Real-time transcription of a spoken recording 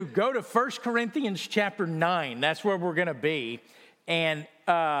Go to 1 Corinthians chapter 9. That's where we're going to be. And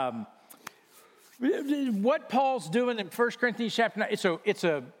what Paul's doing in 1 Corinthians chapter 9, it's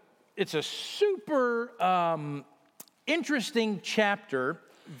a super interesting chapter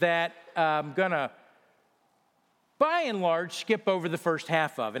that I'm going to, by and large, skip over the first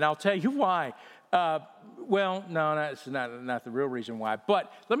half of. And I'll tell you why. Well, no, that's not the real reason why.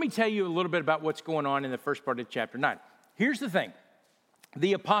 But let me tell you a little bit about what's going on in the first part of chapter 9. Here's the thing.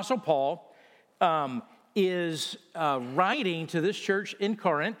 The Apostle Paul is writing to this church in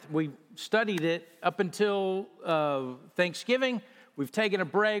Corinth. We studied it up until Thanksgiving. We've taken a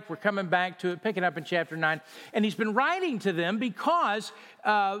break. We're coming back to it, picking up in chapter 9. And he's been writing to them because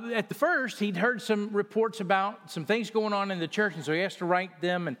at the first, he'd heard some reports about some things going on in the church. And so he has to write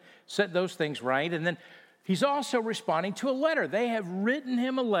them and set those things right. And then he's also responding to a letter. They have written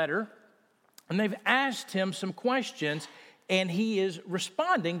him a letter, and they've asked him some questions, and he is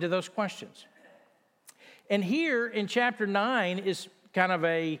responding to those questions. And here in chapter 9 is kind of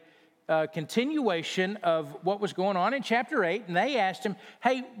a continuation of what was going on in chapter 8. And they asked him,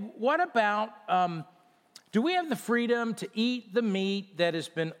 hey, what about, do we have the freedom to eat the meat that has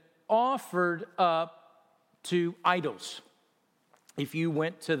been offered up to idols? If you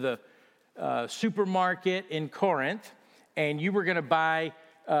went to the supermarket in Corinth and you were going to buy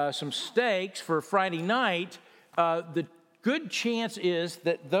some steaks for Friday night, the good chance is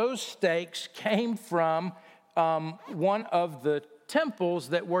that those steaks came from one of the temples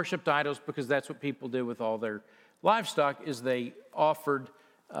that worshiped idols, because that's what people did with all their livestock, is they offered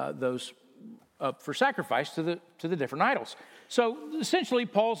those up for sacrifice to the different idols. So essentially,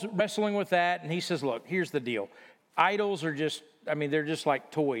 Paul's wrestling with that, and he says, look, here's the deal. Idols are just, they're just like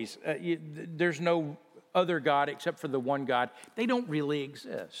toys. There's no other God except for the one God. They don't really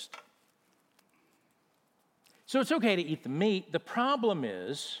exist. So it's okay to eat the meat. The problem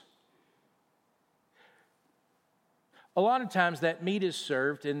is, a lot of times that meat is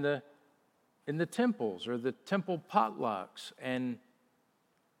served in the temples or the temple potlucks. And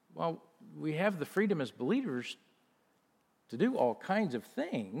while we have the freedom as believers to do all kinds of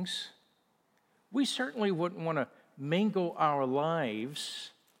things, we certainly wouldn't want to mingle our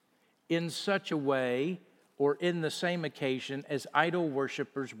lives in such a way or in the same occasion as idol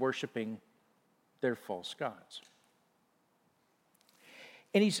worshipers worshiping their false gods.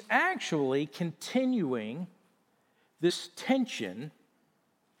 And he's actually continuing this tension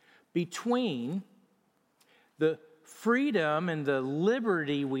between the freedom and the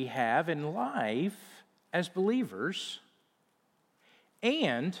liberty we have in life as believers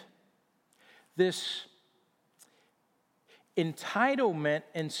and this entitlement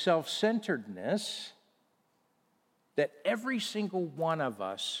and self-centeredness that every single one of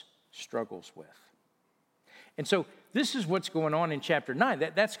us struggles with. And so this is what's going on in chapter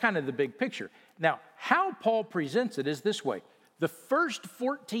 9. That's kind of the big picture. Now, how Paul presents it is this way. The first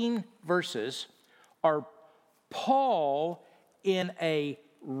 14 verses are Paul in a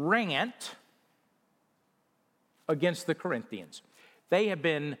rant against the Corinthians. They have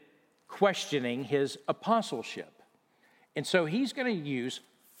been questioning his apostleship. And so he's going to use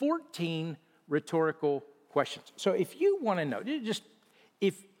 14 rhetorical questions. So if you want to know,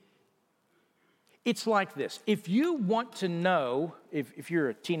 it's like this. If you want to know, if you're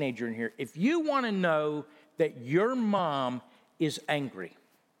a teenager in here, if you want to know that your mom is angry,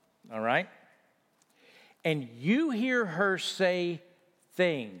 all right, and you hear her say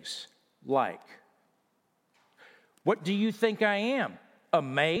things like, what do you think I am, a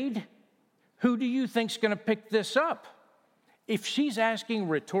maid? Who do you think's going to pick this up? If she's asking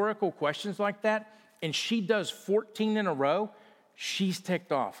rhetorical questions like that, and she does 14 in a row, she's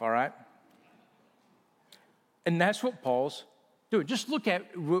ticked off, all right? And that's what Paul's doing. Just look at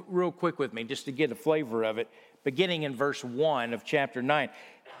real quick with me, just to get a flavor of it, beginning in verse 1 of chapter 9.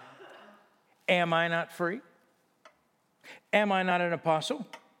 Am I not free? Am I not an apostle?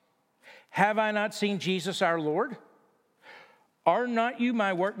 Have I not seen Jesus our Lord? Are not you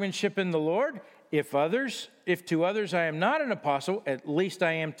my workmanship in the Lord? If to others I am not an apostle, at least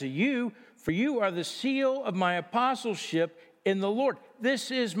I am to you, for you are the seal of my apostleship in the Lord. This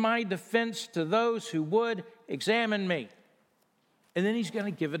is my defense to those who would examine me. And then he's going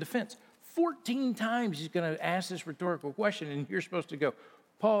to give a defense. 14 times he's going to ask this rhetorical question, and you're supposed to go,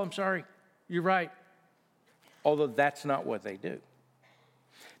 Paul, I'm sorry, you're right. Although that's not what they do.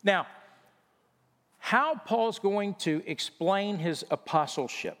 Now, how Paul's going to explain his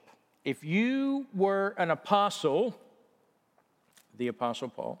apostleship. If you were an apostle, the Apostle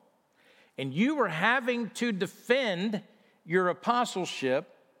Paul, and you were having to defend your apostleship,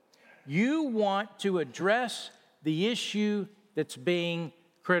 you want to address the issue that's being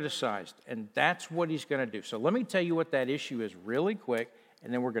criticized, and that's what he's going to do. So let me tell you what that issue is really quick,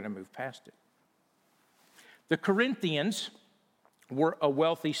 and then we're going to move past it. The Corinthians were a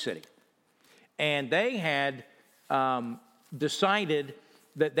wealthy city, and they had decided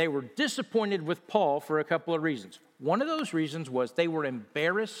that they were disappointed with Paul for a couple of reasons. One of those reasons was they were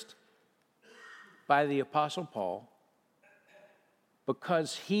embarrassed by the Apostle Paul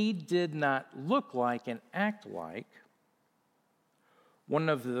because he did not look like and act like one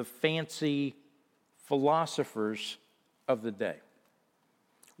of the fancy philosophers of the day,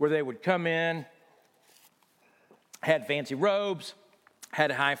 where they would come in, had fancy robes,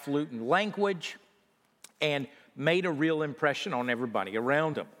 had highfalutin language, and made a real impression on everybody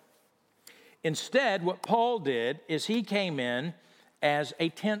around them. Instead, what Paul did is he came in as a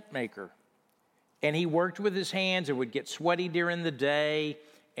tent maker, and he worked with his hands and would get sweaty during the day,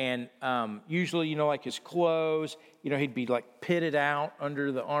 and usually, like his clothes, he'd be like pitted out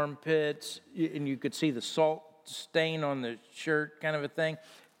under the armpits, and you could see the salt stain on the shirt kind of a thing.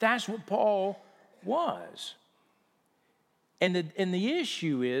 That's what Paul was. And the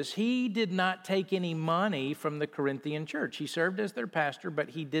issue is he did not take any money from the Corinthian church. He served as their pastor, but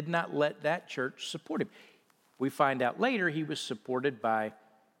he did not let that church support him. We find out later he was supported by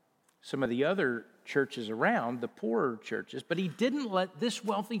some of the other churches around, the poorer churches, but he didn't let this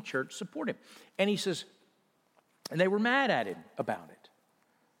wealthy church support him. And he says, and they were mad at him about it.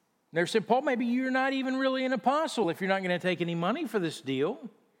 And they said, Paul, maybe you're not even really an apostle if you're not going to take any money for this deal.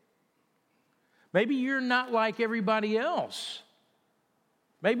 Maybe you're not like everybody else.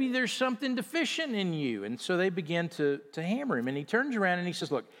 Maybe there's something deficient in you. And so they begin to hammer him. And he turns around and he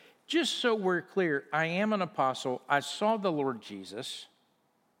says, look, just so we're clear, I am an apostle. I saw the Lord Jesus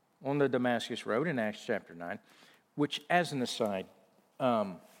on the Damascus Road in Acts chapter 9, which, as an aside,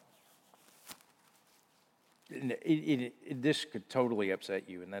 this could totally upset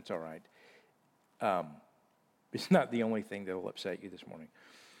you, and that's all right. It's not the only thing that will upset you this morning.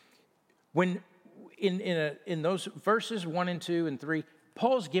 When in those verses 1 and 2 and 3,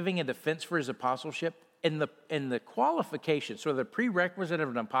 Paul's giving a defense for his apostleship, and the qualification, so the prerequisite of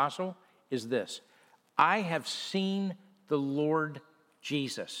an apostle is this: I have seen the Lord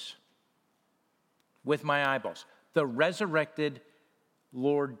Jesus with my eyeballs, the resurrected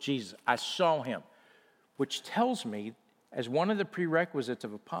Lord Jesus. I saw him, which tells me, as one of the prerequisites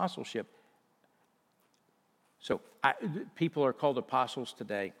of apostleship, people are called apostles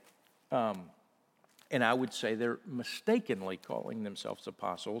today. And I would say they're mistakenly calling themselves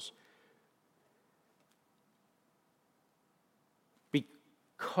apostles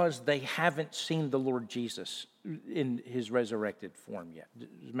because they haven't seen the Lord Jesus in his resurrected form yet.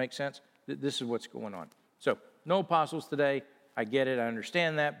 Does it make sense? This is what's going on. So, no apostles today. I get it. I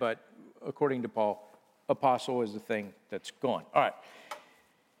understand that. But according to Paul, apostle is the thing that's gone. All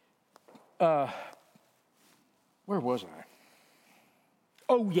right. Where was I?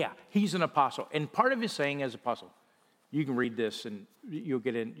 Oh, yeah, he's an apostle. And part of his saying as apostle, you can read this and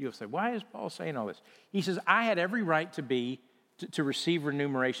you'll say, why is Paul saying all this? He says, I had every right to receive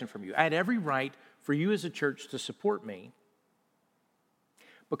remuneration from you. I had every right for you as a church to support me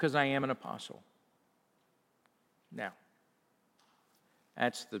because I am an apostle. Now,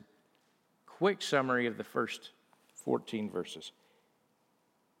 that's the quick summary of the first 14 verses.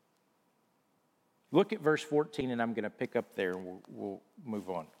 Look at verse 14, and I'm going to pick up there, and we'll move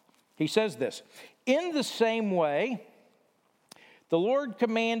on. He says this: in the same way, the Lord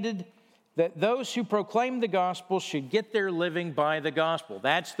commanded that those who proclaim the gospel should get their living by the gospel.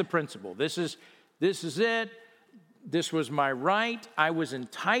 That's the principle. This is it. This was my right. I was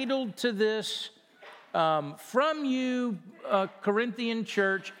entitled to this from you, Corinthian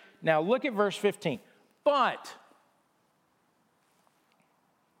church. Now look at verse 15. But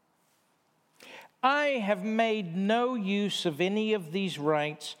I have made no use of any of these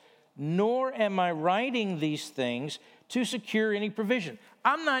rights, nor am I writing these things to secure any provision.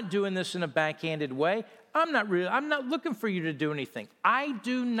 I'm not doing this in a backhanded way. I'm not looking for you to do anything. I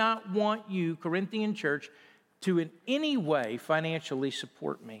do not want you, Corinthian church, to in any way financially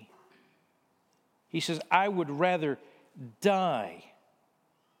support me. He says, I would rather die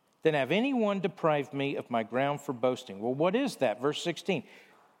than have anyone deprive me of my ground for boasting. Well, what is that? Verse 16.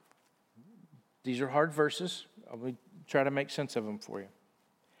 These are hard verses. I'll try to make sense of them for you.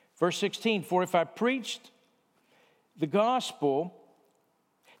 Verse 16, for if I preached the gospel,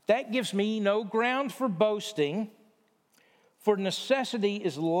 that gives me no ground for boasting, for necessity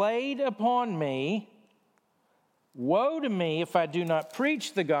is laid upon me. Woe to me if I do not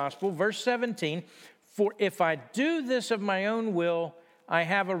preach the gospel. Verse 17, for if I do this of my own will, I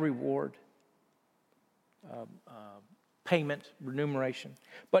have a reward. payment, remuneration.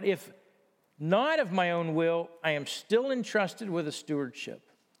 But if not of my own will, I am still entrusted with a stewardship.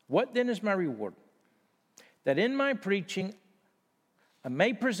 What then is my reward? That in my preaching I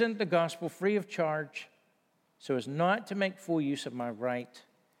may present the gospel free of charge, so as not to make full use of my right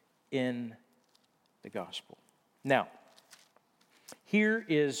in the gospel. Now, here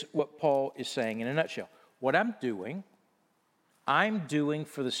is what Paul is saying in a nutshell. What I'm doing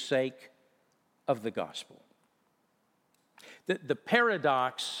for the sake of the gospel. The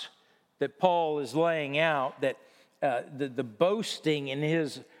paradox that Paul is laying out, that the boasting in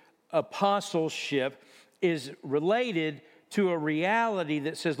his apostleship is related to a reality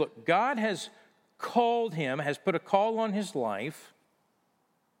that says, look, God has called him, has put a call on his life,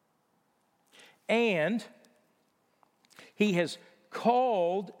 and he has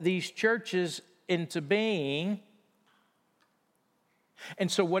called these churches into being. And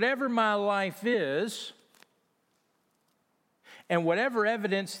so whatever my life is, and whatever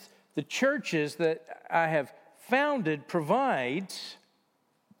evidence the churches that I have founded provides,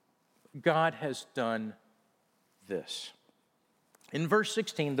 God has done this. In verse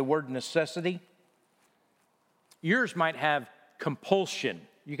 16, the word necessity, yours might have compulsion.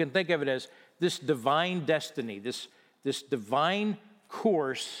 You can think of it as this divine destiny, this divine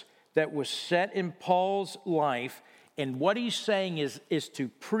course that was set in Paul's life. And what he's saying is to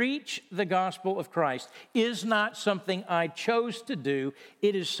preach the gospel of Christ is not something I chose to do.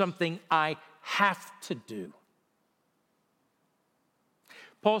 It is something I have to do.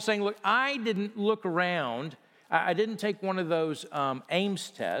 Paul's saying, look, I didn't look around. I didn't take one of those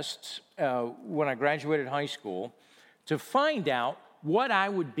Ames tests when I graduated high school to find out what I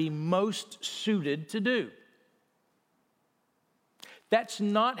would be most suited to do. That's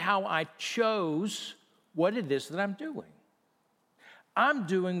not how I chose what it is that I'm doing. I'm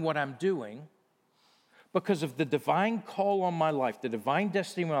doing what I'm doing because of the divine call on my life, the divine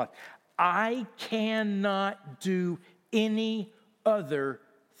destiny of my life. I cannot do any other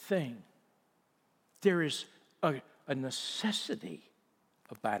thing. There is a necessity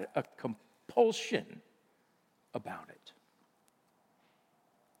about it, a compulsion about it.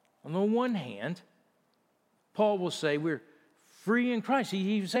 On the one hand, Paul will say we're free in Christ.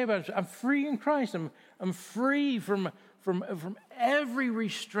 He will say about it, I'm free in Christ. I'm free from every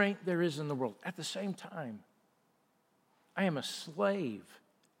restraint there is in the world. At the same time, I am a slave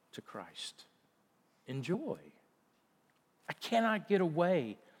to Christ. Enjoy. I cannot get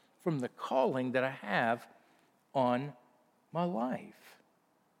away from the calling that I have on my life.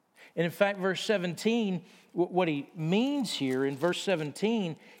 And in fact, verse 17, what he means here in verse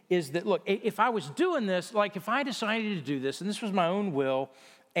 17 is that, look, if I was doing this, like if I decided to do this, and this was my own will,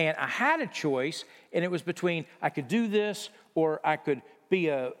 and I had a choice, and it was between I could do this or I could be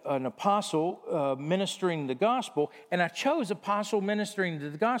an apostle ministering the gospel, and I chose apostle ministering to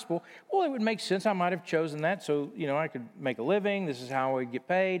the gospel, well, it would make sense. I might have chosen that so, I could make a living. This is how I would get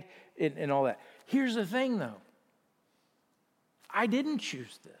paid and all that. Here's the thing, though. I didn't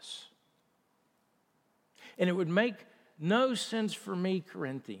choose this. And it would make no sense for me,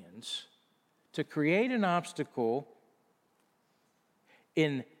 Corinthians, to create an obstacle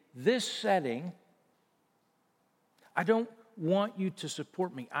in this setting. I don't want you to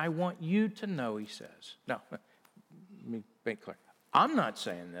support me. I want you to know, he says. Now, let me make clear. I'm not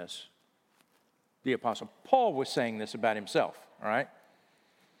saying this. The Apostle Paul was saying this about himself, all right?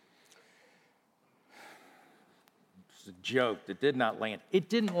 It's a joke that did not land. It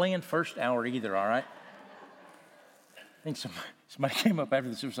didn't land first hour either, all right? I think somebody came up after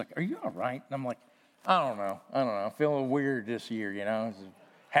this and was like, are you all right? And I'm like, I don't know. I'm feeling weird this year, It's a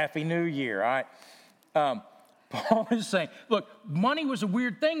Happy New Year, all right? Paul is saying, look, money was a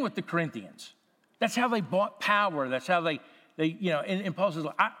weird thing with the Corinthians. That's how they bought power. That's how they and Paul says,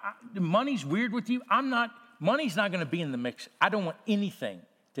 look, money's weird with you. Money's not going to be in the mix. I don't want anything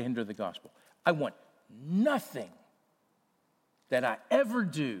to hinder the gospel. I want nothing that I ever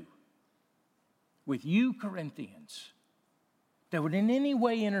do with you, Corinthians, that would in any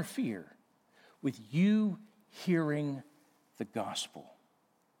way interfere with you hearing the gospel.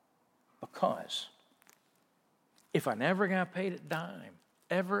 Because if I never got paid a dime,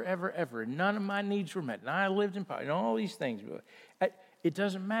 ever, none of my needs were met, and I lived in poverty, and all these things, it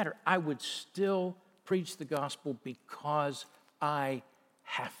doesn't matter. I would still preach the gospel because I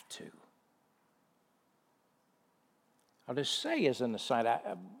have to. I'll just say as an aside,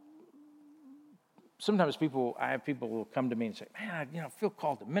 sometimes I have people who will come to me and say, man, I feel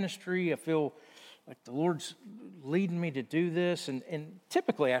called to ministry. I feel like the Lord's leading me to do this. And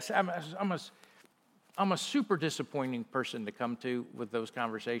typically, I'm a super disappointing person to come to with those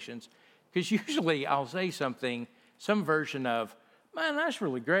conversations, because usually I'll say something some version of, man, that's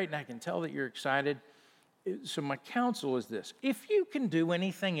really great, and I can tell that you're excited. So my counsel is this: if you can do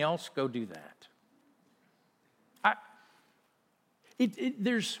anything else, go do that.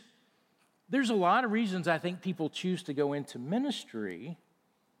 There's a lot of reasons I think people choose to go into ministry,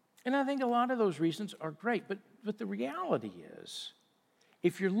 and I think a lot of those reasons are great. But the reality is,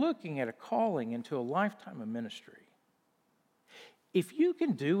 if you're looking at a calling into a lifetime of ministry, if you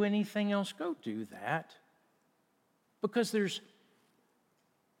can do anything else, go do that. Because there's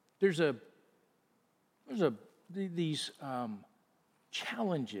these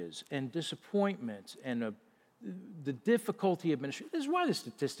challenges and disappointments and the difficulty of ministry. This is why the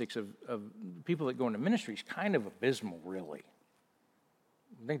statistics of people that go into ministry is kind of abysmal, really.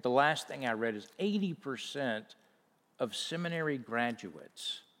 I think the last thing I read is 80% of seminary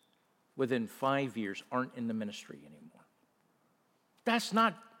graduates within 5 years aren't in the ministry anymore. That's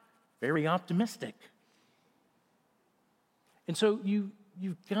not very optimistic. And so you've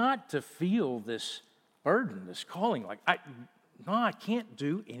got to feel this burden, this calling, like, I can't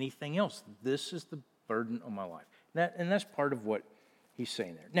do anything else. This is the burden on my life. And that's part of what he's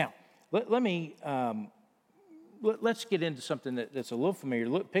saying there. Now, let's get into something that's a little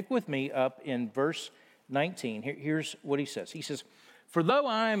familiar. Pick with me up in verse 19. Here's what he says. He says, for though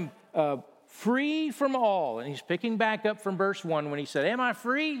I'm free from all, and he's picking back up from verse 1 when he said, am I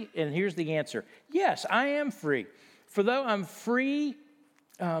free? And here's the answer. Yes, I am free. For though I'm free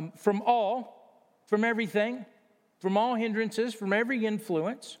from all, from everything, from all hindrances, from every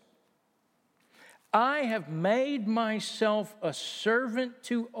influence, I have made myself a servant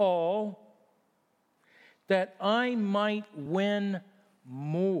to all that I might win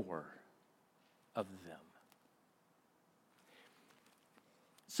more of them.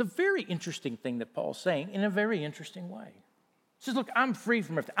 It's a very interesting thing that Paul's saying in a very interesting way. He says, look, I'm free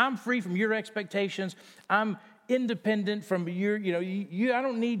from everything. I'm free from your expectations. I'm independent from your, I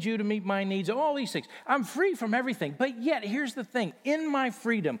don't need you to meet my needs, all these things. I'm free from everything. But yet, here's the thing. In my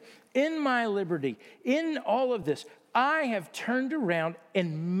freedom, in my liberty, in all of this, I have turned around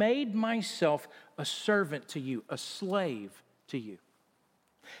and made myself a servant to you, a slave to you.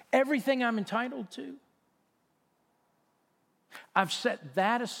 Everything I'm entitled to, I've set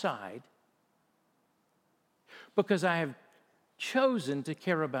that aside because I have chosen to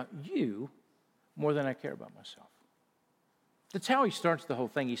care about you more than I care about myself. That's how he starts the whole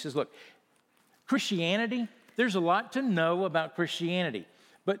thing. He says, look, Christianity, there's a lot to know about Christianity,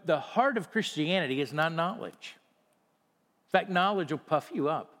 but the heart of Christianity is not knowledge. In fact, knowledge will puff you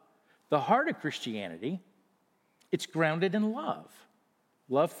up. The heart of Christianity, it's grounded in love.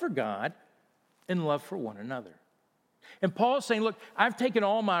 Love for God and love for one another. And Paul's saying, look, I've taken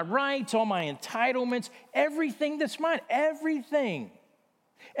all my rights, all my entitlements, everything that's mine, everything.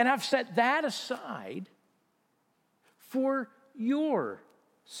 And I've set that aside for your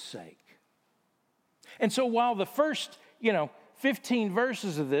sake. And so while the first, 15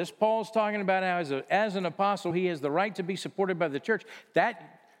 verses of this, Paul's talking about how as an apostle, he has the right to be supported by the church.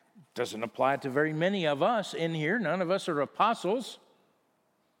 That doesn't apply to very many of us in here. None of us are apostles.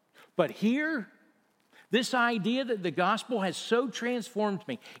 But here, this idea that the gospel has so transformed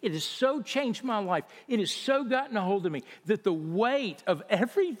me, it has so changed my life, it has so gotten a hold of me, that the weight of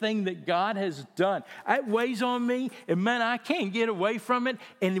everything that God has done, it weighs on me, and man, I can't get away from it.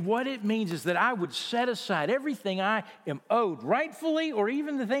 And what it means is that I would set aside everything I am owed, rightfully, or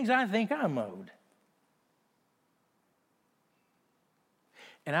even the things I think I'm owed.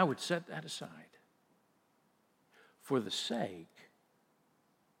 And I would set that aside for the sake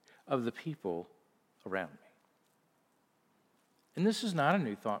of the people around me. And this is not a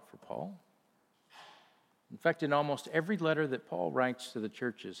new thought for Paul. In fact, in almost every letter that Paul writes to the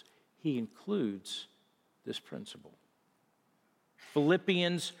churches, he includes this principle.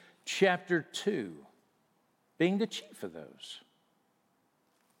 Philippians chapter 2 being the chief of those.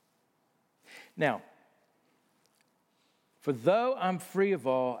 Now, for though I'm free of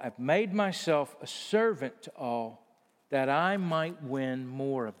all, I've made myself a servant to all, that I might win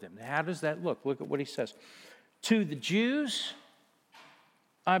more of them. How does that look? Look at what he says. To the Jews,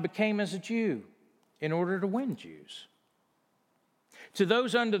 I became as a Jew in order to win Jews. To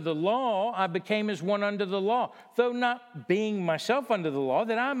those under the law, I became as one under the law, though not being myself under the law,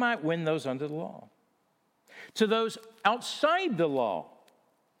 that I might win those under the law. To those outside the law,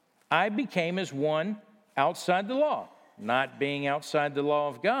 I became as one outside the law, not being outside the law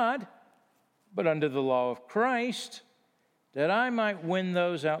of God, but under the law of Christ, that I might win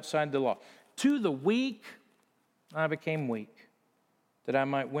those outside the law. To the weak, I became weak, that I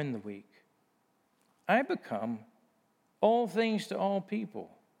might win the weak. I become all things to all people,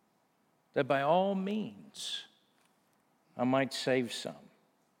 that by all means I might save some.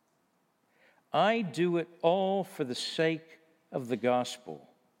 I do it all for the sake of the gospel,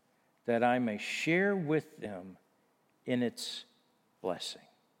 that I may share with them in its blessing.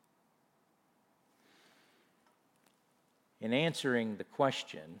 In answering the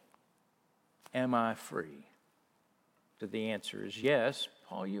question, am I free? The answer is yes,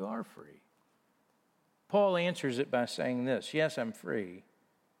 Paul, you are free. Paul answers it by saying this: yes, I'm free,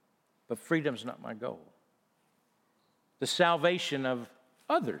 but freedom's not my goal. The salvation of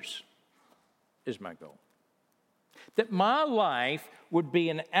others is my goal. That my life would be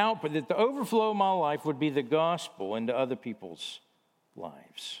an output, that the overflow of my life would be the gospel into other people's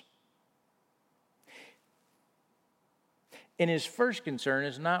lives. And his first concern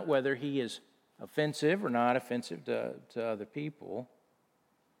is not whether he is offensive or not offensive to other people.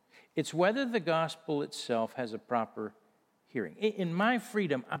 It's whether the gospel itself has a proper hearing. In my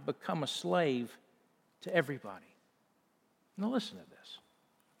freedom, I've become a slave to everybody. Now listen to this.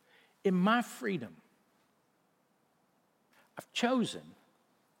 In my freedom, I've chosen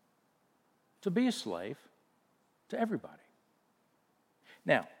to be a slave to everybody.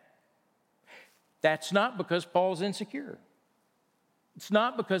 Now, that's not because Paul's insecure. It's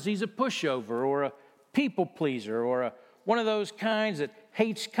not because he's a pushover or a people pleaser or one of those kinds that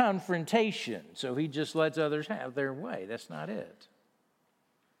hates confrontation, so he just lets others have their way. That's not it.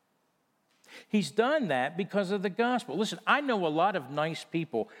 He's done that because of the gospel. Listen, I know a lot of nice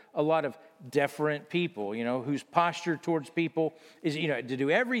people, a lot of deferent people, whose posture towards people is, to do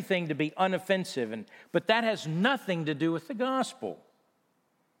everything to be unoffensive, but that has nothing to do with the gospel.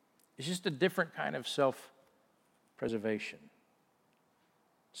 It's just a different kind of self-preservation.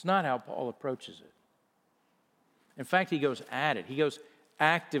 It's not how Paul approaches it. In fact, he goes at it. He goes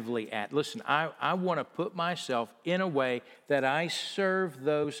actively at. Listen, I want to put myself in a way that I serve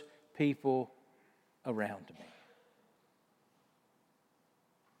those people around me.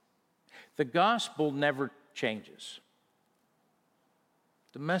 The gospel never changes.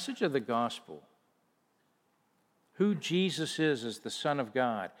 The message of the gospel, who Jesus is as the Son of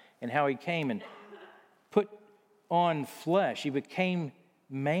God, and how he came and put on flesh. He became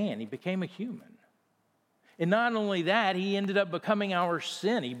man. He became a human. And not only that, he ended up becoming our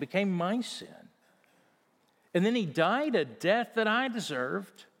sin. He became my sin. And then he died a death that I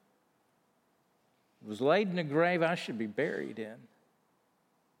deserved. Was laid in a grave I should be buried in.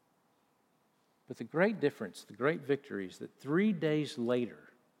 But the great difference, the great victory is that 3 days later,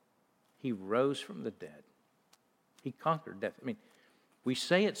 he rose from the dead. He conquered death. I mean, we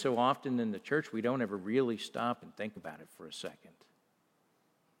say it so often in the church, we don't ever really stop and think about it for a second.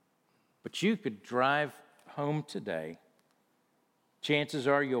 But you could drive home today. Chances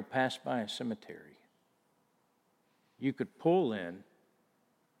are you'll pass by a cemetery. You could pull in,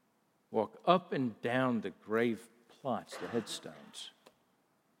 walk up and down the grave plots, the headstones.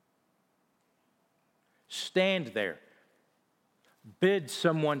 Stand there. Bid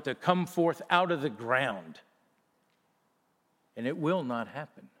someone to come forth out of the ground. And it will not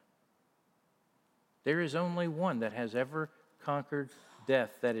happen. There is only one that has ever conquered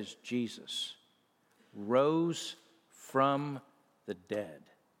death, that is Jesus. Rose from the dead.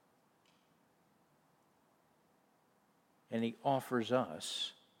 And he offers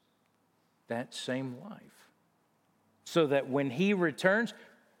us that same life. So that when he returns,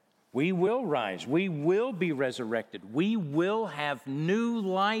 we will rise. We will be resurrected. We will have new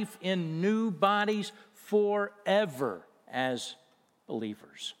life in new bodies forever as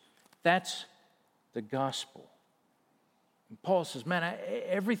believers. That's the gospel. And Paul says, man,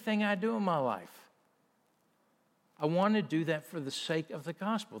 everything I do in my life, I want to do that for the sake of the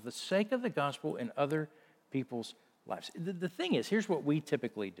gospel in other people's lives. The thing is, here's what we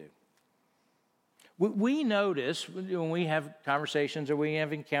typically do. We notice when we have conversations or we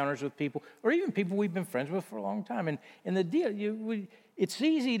have encounters with people, or even people we've been friends with for a long time, and the deal, it's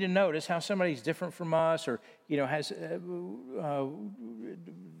easy to notice how somebody's different from us, or has a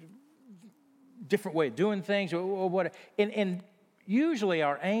different way of doing things, or what. And usually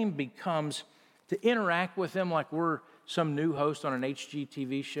our aim becomes to interact with them like we're some new host on an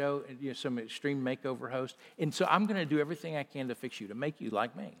HGTV show, some extreme makeover host. And so I'm going to do everything I can to fix you, to make you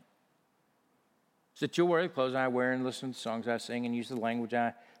like me. So that you'll wear the clothes I wear and listen to songs I sing and use the language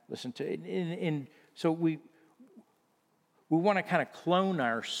I listen to. And so we want to kind of clone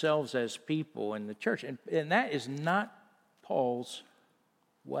ourselves as people in the church. And that is not Paul's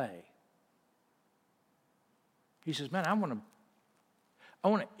way. He says, man, I want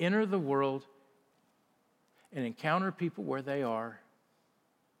to enter the world and encounter people where they are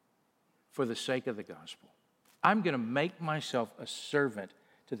for the sake of the gospel. I'm going to make myself a servant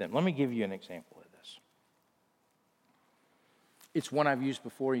to them. Let me give you an example of this. It's one I've used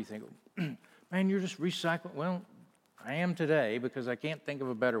before. You think, man, you're just recycling. Well, I am today because I can't think of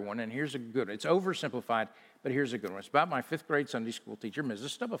a better one, and here's a good one. It's oversimplified, but here's a good one. It's about my 5th grade Sunday school teacher, Mrs.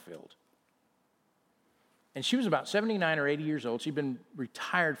 Stubblefield. And she was about 79 or 80 years old. She'd been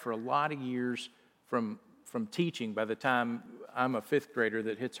retired for a lot of years from teaching by the time I'm a 5th grader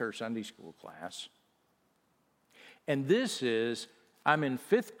that hits her Sunday school class. And I'm in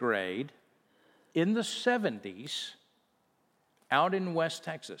 5th grade in the 70s out in West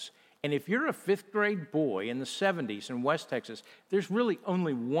Texas. And if you're a 5th grade boy in the 70s in West Texas, there's really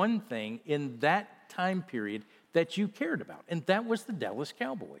only one thing in that time period that you cared about, and that was the Dallas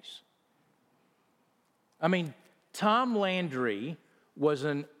Cowboys. I mean, Tom Landry was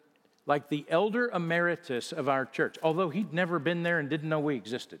like the elder emeritus of our church, although he'd never been there and didn't know we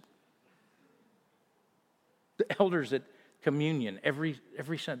existed. The elders at communion, every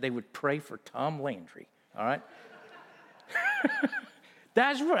Sunday, they would pray for Tom Landry, all right?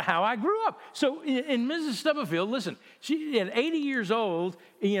 That's how I grew up. So in Mrs. Stubblefield, listen, she at 80 years old,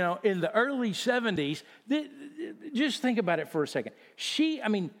 in the early 70s, just think about it for a second. She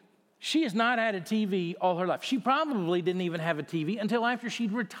has not had a TV all her life. She probably didn't even have a TV until after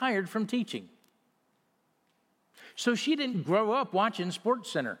she'd retired from teaching. So she didn't grow up watching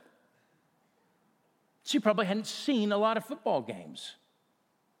SportsCenter. She probably hadn't seen a lot of football games.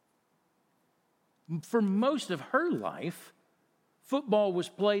 For most of her life, football was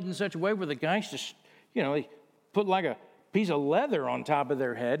played in such a way where the guys just, they put like a piece of leather on top of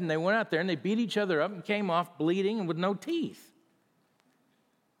their head, and they went out there and they beat each other up and came off bleeding and with no teeth.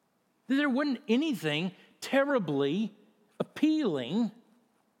 There wasn't anything terribly appealing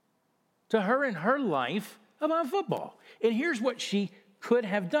to her in her life about football. And here's what she could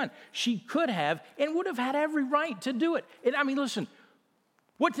have done. She could have and would have had every right to do it. And listen,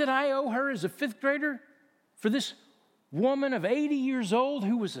 what did I owe her as a 5th grader for this woman of 80 years old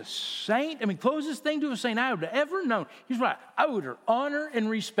who was a saint? Closest thing to a saint I would have ever known. He's right. I owed her honor and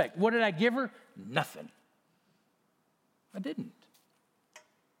respect. What did I give her? Nothing. I didn't.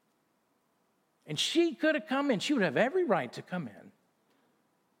 And she could have come in. She would have every right to come in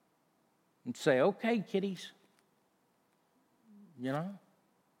and say, okay, kiddies,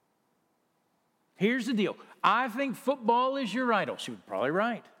 here's the deal. I think football is your idol. She was probably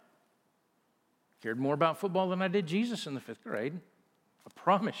right. Cared more about football than I did Jesus in the 5th grade. I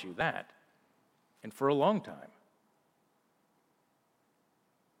promise you that. And for a long time.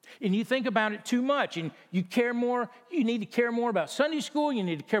 And you think about it too much, and you need to care more about Sunday school, you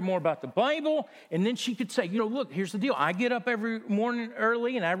need to care more about the Bible, and then she could say, look, here's the deal. I get up every morning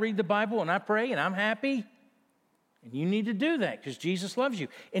early, and I read the Bible, and I pray, and I'm happy. And you need to do that because Jesus loves you.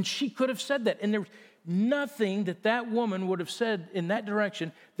 And she could have said that, and there was nothing that woman would have said in that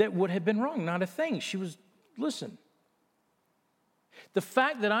direction that would have been wrong, not a thing. Listen. The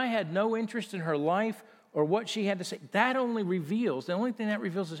fact that I had no interest in her life or what she had to say, the only thing that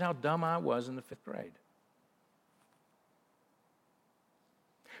reveals is how dumb I was in the 5th grade.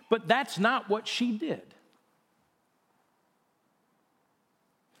 But that's not what she did.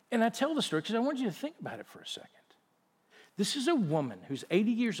 And I tell the story because I want you to think about it for a second. This is a woman who's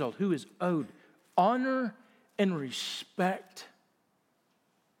 80 years old who is owed honor and respect.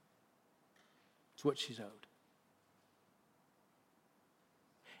 It's what she's owed.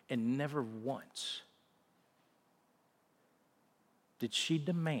 And never once did she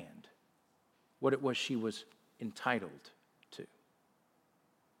demand what it was she was entitled to.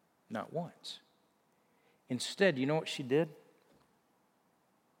 Not once. Instead, you know what she did?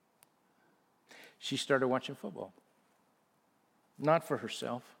 She started watching football. Not for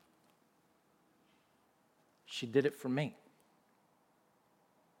herself. She did it for me.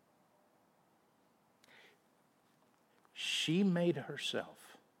 She made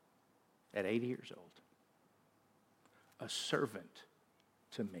herself, at 80 years old, a servant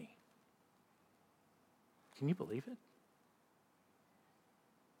to me. Can you believe it?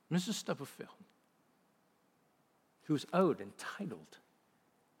 Mrs. Stubblefield, who was entitled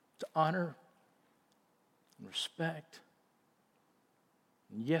to honor and respect,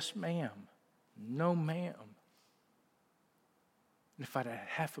 and yes, ma'am, no, ma'am. And if I'd had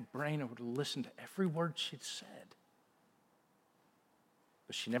half a brain, I would have listened to every word she'd said.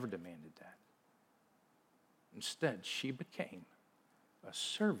 But she never demanded that. Instead, she became a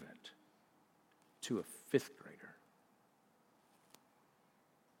servant to a 5th grader.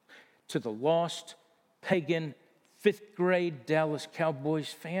 To the lost, pagan, 5th grade Dallas Cowboys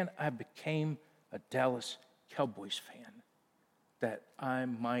fan, I became a Dallas Cowboys fan that I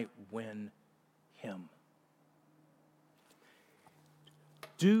might win him.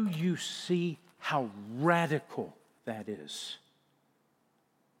 Do you see how radical that is?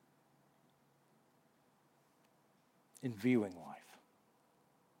 in viewing life.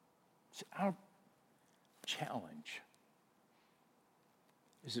 See, our challenge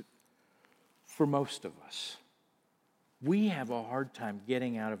is that for most of us, we have a hard time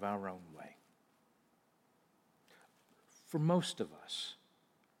getting out of our own way. For most of us,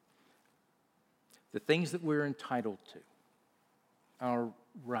 the things that we're entitled to, our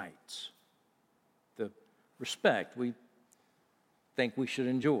rights, the respect we think we should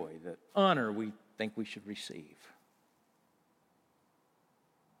enjoy, the honor we think we should receive,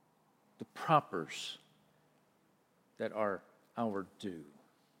 the propers that are our due,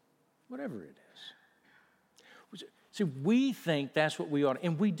 whatever it is. See, we think that's what we ought to,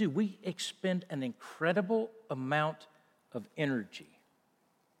 and we do. We expend an incredible amount of energy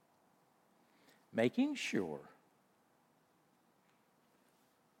making sure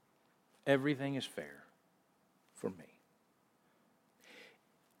everything is fair for me.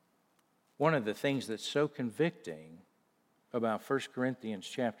 One of the things that's so convicting about 1 Corinthians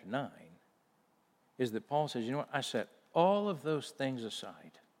chapter 9 is that Paul says, you know what, I set all of those things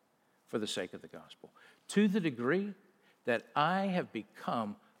aside for the sake of the gospel, to the degree that I have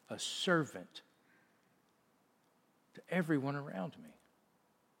become a servant to everyone around me,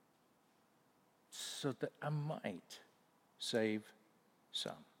 so that I might save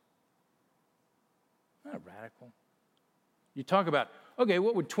some. Not radical. You talk about, okay,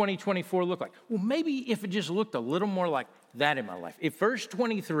 what would 2024 look like? Well, maybe if it just looked a little more like that in my life. If verse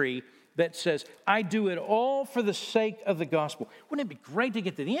 23 that says, I do it all for the sake of the gospel. Wouldn't it be great to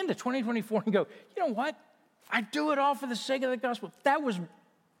get to the end of 2024 and go, you know what? I do it all for the sake of the gospel. That was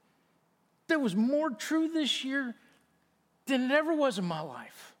more true this year than it ever was in my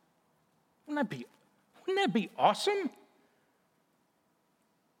life. Wouldn't that be awesome?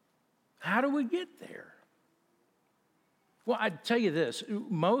 How do we get there? Well, I tell you this,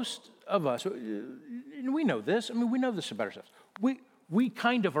 most of us, and we know this, we know this about ourselves. We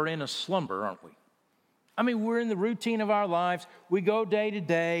kind of are in a slumber, aren't we? We're in the routine of our lives. We go day to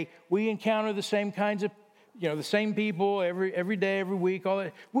day. We encounter the same kinds of, the same people every day, every week. All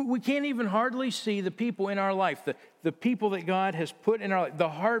that. We can't even hardly see the people in our life, the people that God has put in our life, the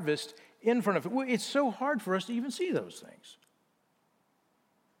harvest in front of it. It's so hard for us to even see those things.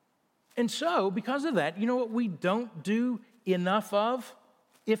 And so, because of that, you know what we don't do enough of,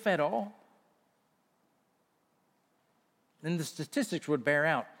 if at all? And the statistics would bear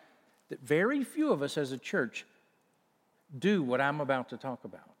out that very few of us as a church do what I'm about to talk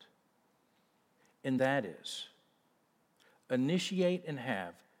about. And that is initiate and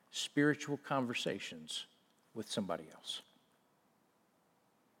have spiritual conversations with somebody else.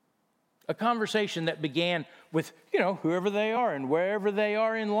 A conversation that began with, whoever they are and wherever they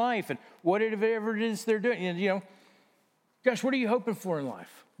are in life and whatever it is they're doing. And, gosh, what are you hoping for in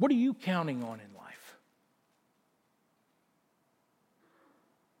life? What are you counting on in life?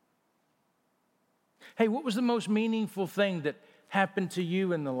 Hey, what was the most meaningful thing that happened to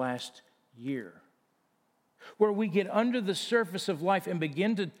you in the last year? Where we get under the surface of life and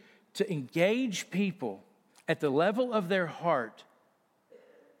begin to engage people at the level of their heart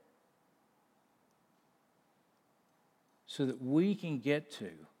so that we can get to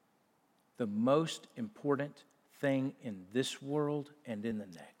the most important thing in this world and in the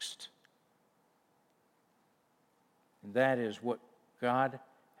next. And that is what God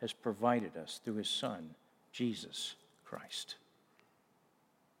has provided us through his Son, Jesus Christ.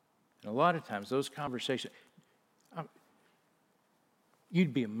 And a lot of times those conversations,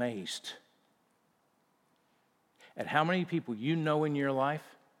 you'd be amazed at how many people you know in your life,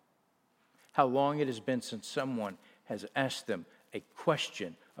 how long it has been since someone has asked them a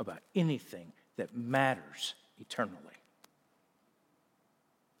question about anything that matters eternally.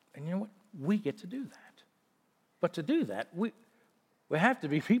 And you know what? We get to do that. But to do that, we have to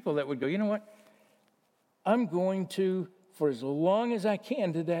be people that would go, you know what? I'm going to, for as long as I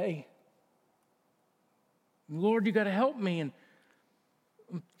can today, Lord, you got to help me. And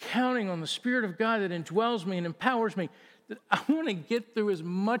I'm counting on the Spirit of God that indwells me and empowers me. That I want to get through as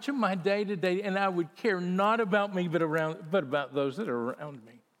much of my day to day, and I would care not about me, but about those that are around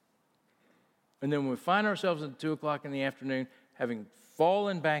me. And then when we find ourselves at 2 o'clock in the afternoon, having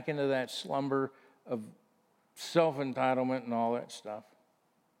fallen back into that slumber of self-entitlement and all that stuff,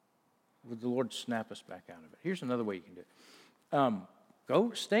 would the Lord snap us back out of it? Here's another way you can do it.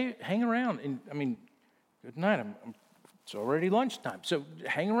 Hang around. And good night. It's already lunchtime. So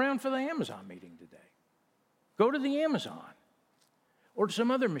hang around for the Amazon meeting today. Go to the Amazon or to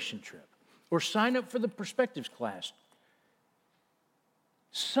some other mission trip or sign up for the Perspectives class.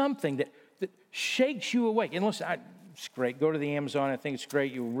 Something that shakes you awake. And listen, It's great. Go to the Amazon. I think it's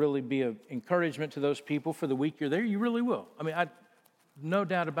great. You'll really be an encouragement to those people for the week you're there. You really will. I mean, no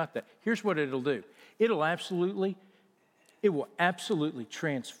doubt about that. Here's what it'll do. It will absolutely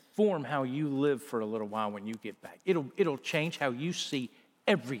transform how you live for a little while when you get back. It'll change how you see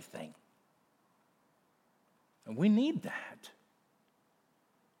everything. And we need that.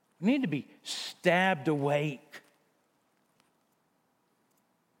 We need to be stabbed awake.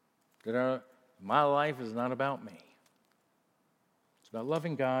 That my life is not about me. It's about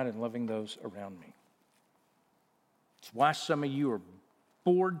loving God and loving those around me. It's why some of you are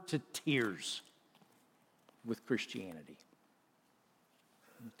bored to tears with Christianity.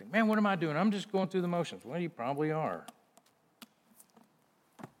 You think, man, what am I doing? I'm just going through the motions. Well, you probably are.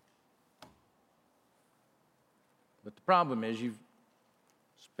 But the problem is you've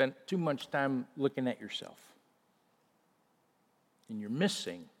spent too much time looking at yourself. And you're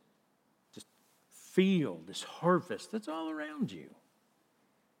missing this field, this harvest that's all around you.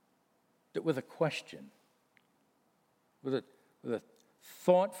 That with a question, with a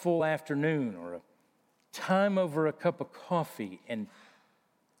thoughtful afternoon or a time over a cup of coffee and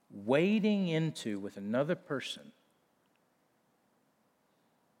wading into with another person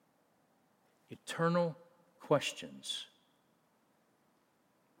eternal questions,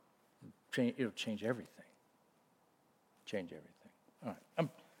 it'll change everything. Change everything. All right, I'm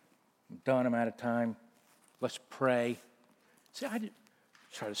done. I'm out of time. Let's pray. See, I did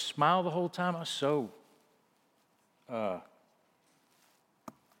try to smile the whole time. I was so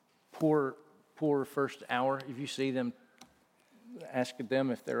poor first hour. If you see them, ask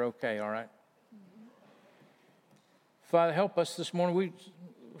them if they're okay, all right? Father, help us this morning.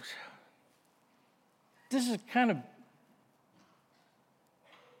 This is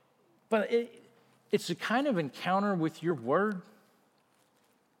it's a kind of encounter with your word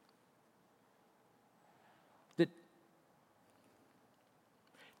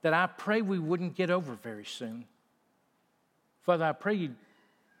that I pray we wouldn't get over very soon. Father, I pray you'd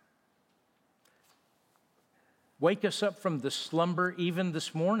wake us up from the slumber even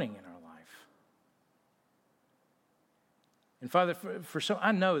this morning in our life. And Father,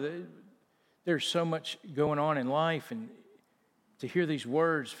 I know that there's so much going on in life, and to hear these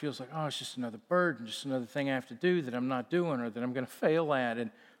words feels like, oh, it's just another burden, just another thing I have to do that I'm not doing or that I'm going to fail at.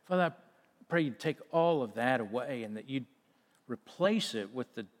 And Father, I pray you'd take all of that away and that you'd replace it with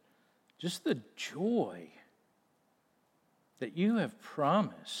just the joy that you have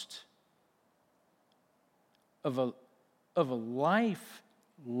promised of a life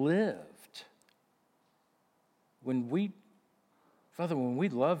lived when we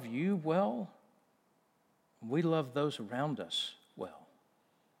love you well, we love those around us well.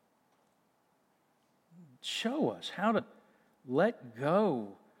 Show us how to let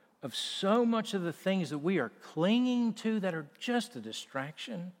go of so much of the things that we are clinging to that are just a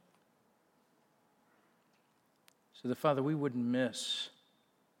distraction. So that, Father, we wouldn't miss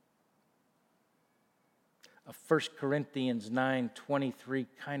a 1 Corinthians 9:23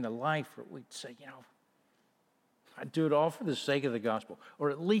 kind of life where we'd say, I do it all for the sake of the gospel,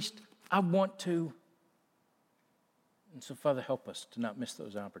 or at least I want to. And so, Father, help us to not miss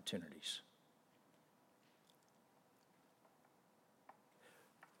those opportunities.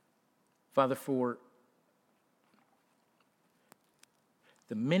 Father, for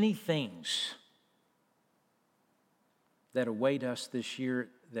the many things that await us this year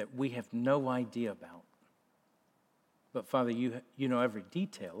that we have no idea about, but Father, you know every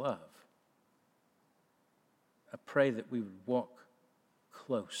detail of, I pray that we would walk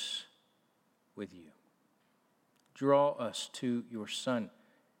close with you. Draw us to your Son.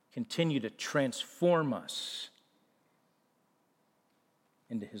 Continue to transform us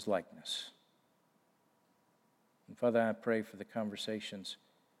into his likeness. And Father, I pray for the conversations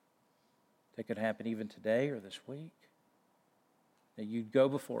that could happen even today or this week, that you'd go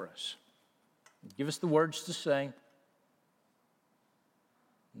before us. Give us the words to say.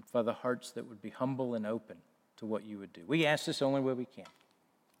 And Father, hearts that would be humble and open to what you would do. We ask this the only way we can.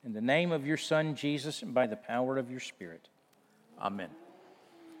 In the name of your Son, Jesus, and by the power of your Spirit. Amen.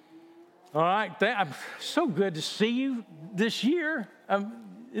 All right. I'm so good to see you this year.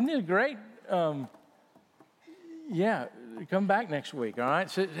 Isn't it great? Yeah, come back next week, all right?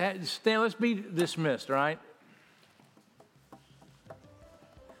 So, Stan, let's be dismissed, all right?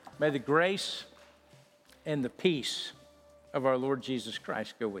 May the grace and the peace of our Lord Jesus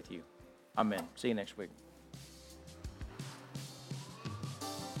Christ go with you. Amen. See you next week.